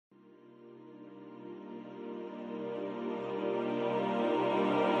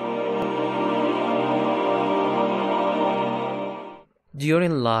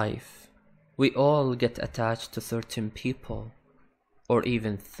During life, we all get attached to certain people or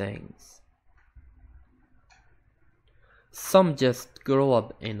even things. Some just grow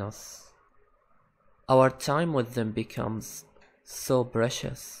up in us. Our time with them becomes so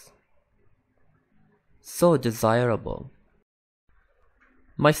precious, so desirable.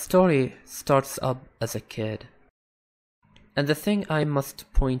 My story starts up as a kid, and the thing I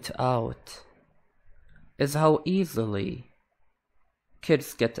must point out is how easily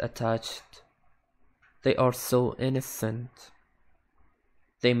kids get attached. They are so innocent.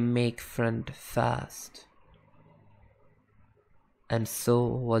 They make friends fast. And so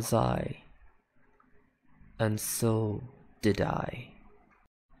was I. And so did I.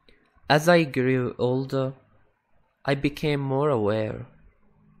 As I grew older, I became more aware.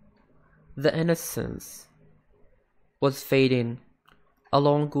 The innocence was fading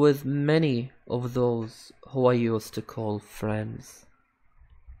along with many of those who I used to call friends.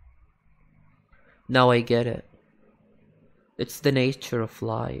 Now I get it. It's the nature of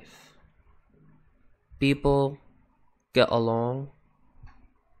life. People get along,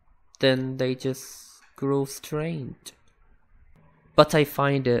 then they just grow strange. But I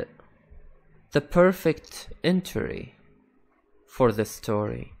find it the perfect entry for this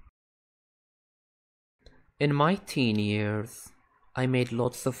story. In my teen years, I made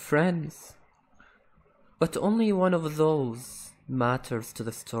lots of friends, but only one of those matters to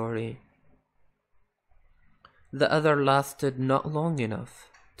the story. The other lasted not long enough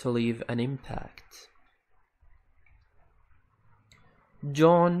to leave an impact.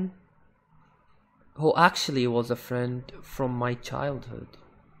 John, who actually was a friend from my childhood.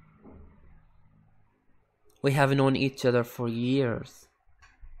 We have known each other for years.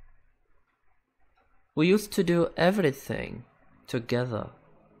 We used to do everything together.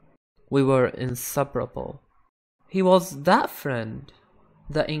 We were inseparable. He was that friend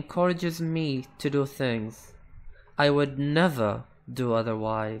that encourages me to do things I would never do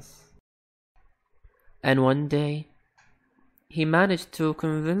otherwise. And one day, he managed to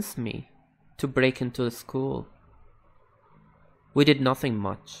convince me to break into the school. We did nothing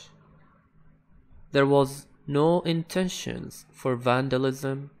much. There was no intentions for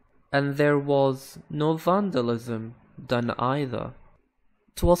vandalism, and there was no vandalism done either.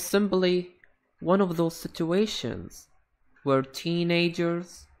 It was simply one of those situations where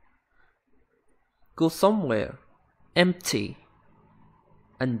teenagers go somewhere empty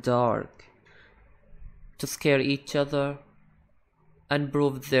and dark to scare each other and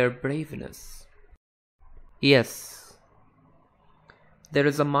prove their braveness. Yes, there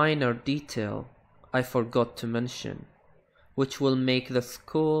is a minor detail I forgot to mention, which will make the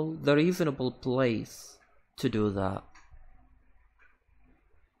school the reasonable place to do that.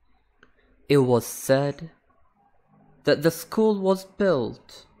 It was said that the school was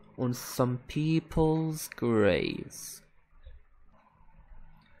built on some people's graves.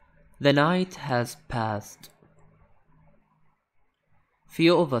 The night has passed.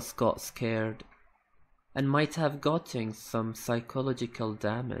 Few of us got scared and might have gotten some psychological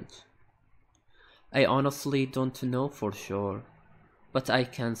damage. I honestly don't know for sure, but I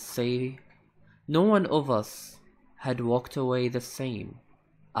can say no one of us had walked away the same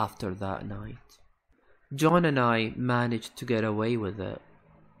after that night. John and I managed to get away with it,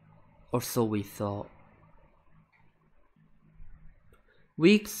 or so we thought.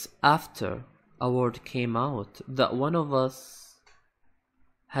 Weeks after, a word came out that one of us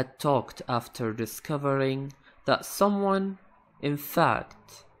had talked after discovering that someone, in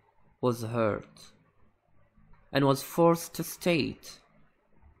fact, was hurt and was forced to state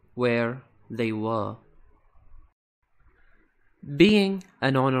where they were. Being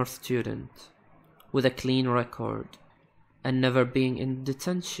an honor student with a clean record and never being in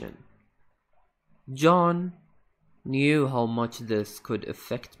detention, John knew how much this could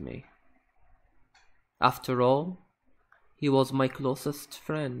affect me. After all, he was my closest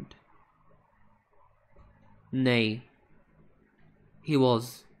friend. Nay, he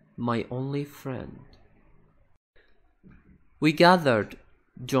was my only friend. We gathered,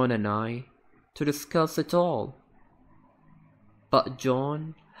 John and I, to discuss it all. But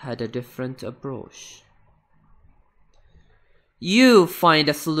John had a different approach. You find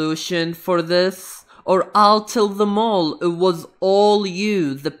a solution for this, or I'll tell them all it was all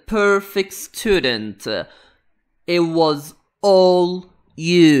you, the perfect student. It was all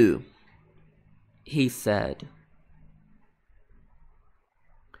you, he said.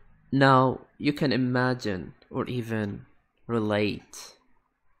 Now you can imagine or even relate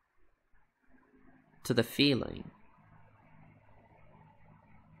to the feeling.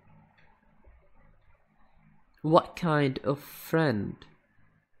 What kind of friend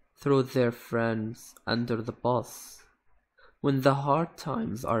throw their friends under the bus when the hard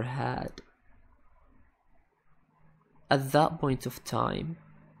times are had. At that point of time,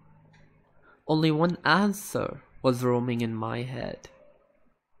 only one answer was roaming in my head.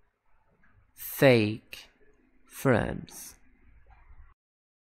 Fake friends.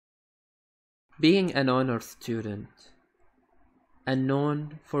 Being an honor student and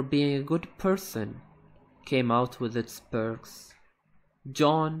known for being a good person came out with its perks.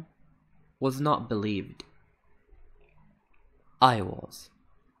 John was not believed. I was.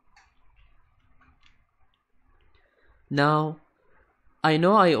 Now, I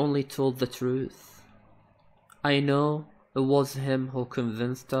know I only told the truth. I know it was him who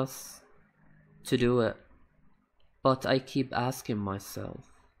convinced us to do it, but I keep asking myself,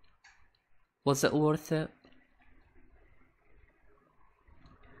 was it worth it?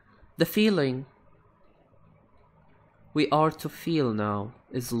 The feeling we are to feel now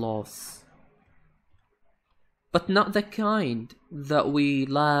is loss, but not the kind that we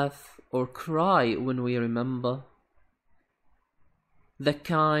laugh or cry when we remember. The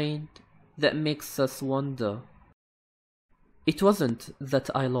kind that makes us wonder. It wasn't that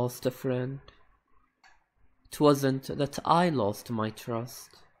I lost a friend. It wasn't that I lost my trust.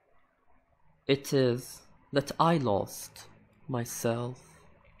 It is that I lost myself.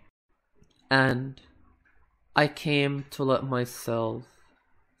 And I came to let myself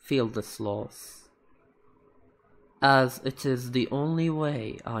feel this loss, as it is the only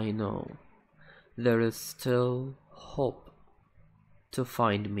way I know there is still hope to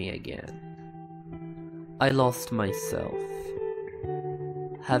find me again. I lost myself.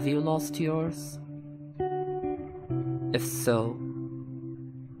 Have you lost yours? If so,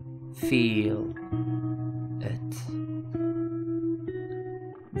 feel it.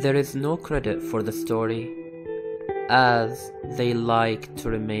 There is no credit for the story, as they like to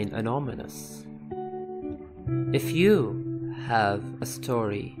remain anonymous. If you have a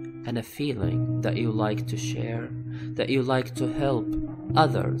story and a feeling that you like to share, that you like to help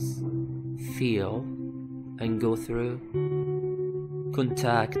others feel and go through,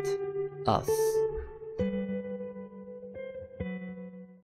 contact us.